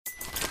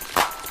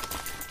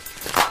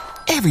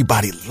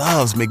Everybody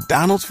loves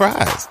McDonald's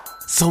fries.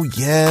 So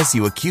yes,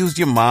 you accused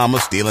your mom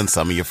of stealing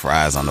some of your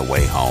fries on the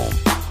way home.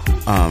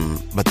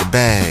 But the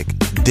bag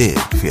did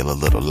feel a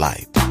little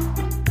light.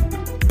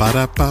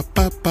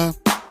 Ba-da-ba-ba-ba.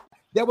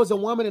 There was a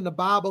woman in the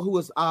Bible who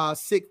was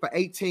sick for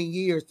 18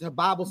 years. The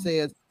Bible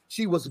says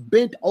she was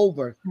bent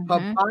over.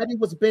 Her body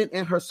was bent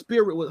and her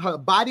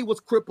body was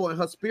crippled and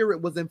her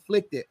spirit was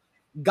inflicted.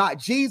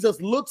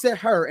 Jesus looks at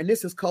her, and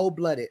this is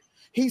cold-blooded.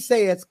 He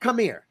says, come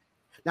here.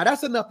 Now,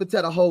 that's enough to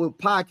tear the whole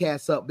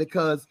podcast up,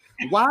 because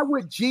why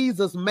would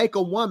Jesus make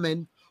a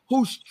woman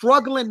who's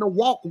struggling to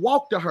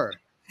walk to her?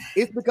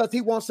 It's because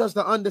he wants us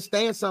to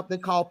understand something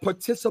called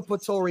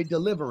participatory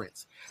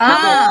deliverance. There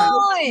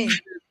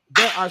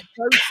are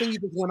certain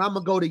seasons when I'm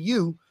going to go to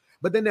you,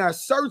 but then there are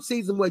certain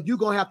seasons where you're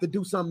going to have to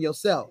do something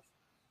yourself.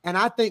 And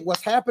I think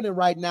what's happening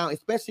right now,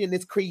 especially in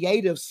this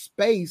creative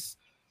space,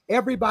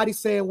 everybody's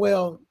saying,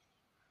 well,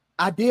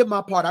 I did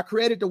my part. I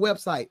created the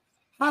website.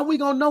 How are we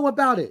going to know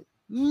about it?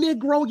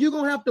 Negro, you're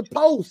going to have to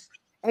post,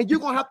 and you're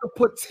going to have to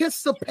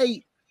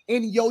participate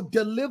in your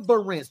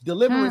deliverance.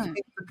 Deliverance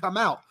needs to come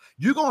out.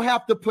 You're going to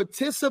have to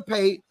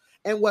participate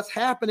in what's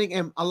happening.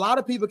 And a lot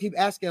of people keep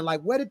asking,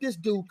 like, where did this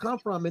dude come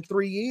from in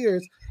 3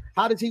 years?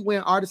 How does he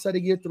win Artist of the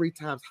Year 3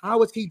 times?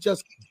 How is he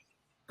just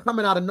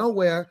coming out of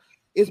nowhere?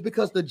 It's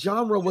because the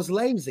genre was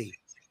lazy.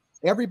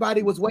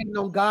 Everybody was waiting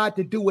on God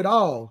to do it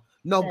all.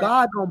 No,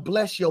 God gonna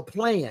bless your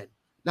plan.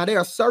 Now, there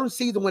are certain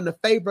seasons when the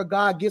favor of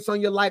God gets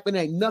on your life and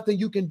ain't nothing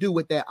you can do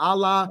with that.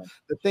 Allah,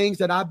 the things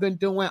that I've been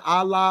doing,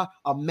 Allah,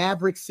 a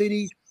Maverick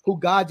City, who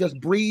God just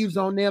breathes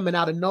on them, and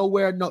out of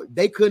nowhere, no,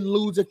 they couldn't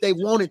lose if they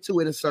wanted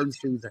to in a certain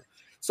season.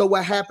 So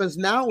what happens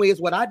now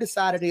is, what I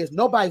decided is,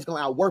 nobody's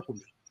going to outwork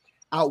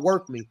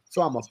me.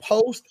 So I'm going to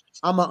post.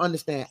 I'm going to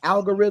understand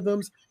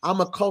algorithms. I'm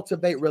going to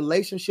cultivate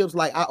relationships.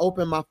 Like, I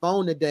opened my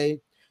phone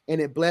today,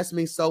 and it blessed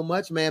me so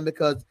much, man,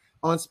 because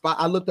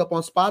I looked up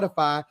on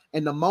Spotify,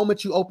 and the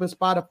moment you open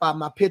Spotify,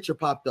 my picture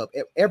popped up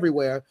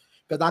everywhere,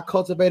 because I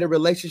cultivated a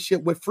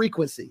relationship with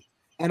frequency.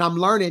 And I'm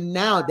learning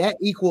now that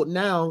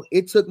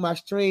it took my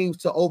streams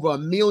to over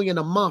 1 million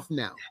a month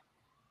now.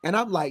 And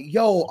I'm like,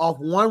 yo, off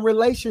one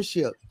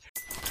relationship.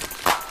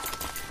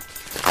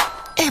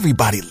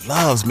 Everybody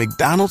loves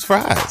McDonald's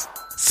fries.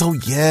 So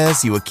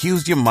yes, you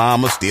accused your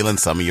mom of stealing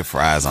some of your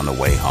fries on the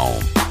way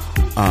home.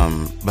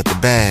 But the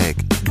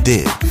bag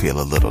did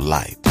feel a little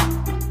light.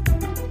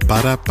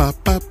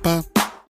 Ba-da-ba-ba-ba.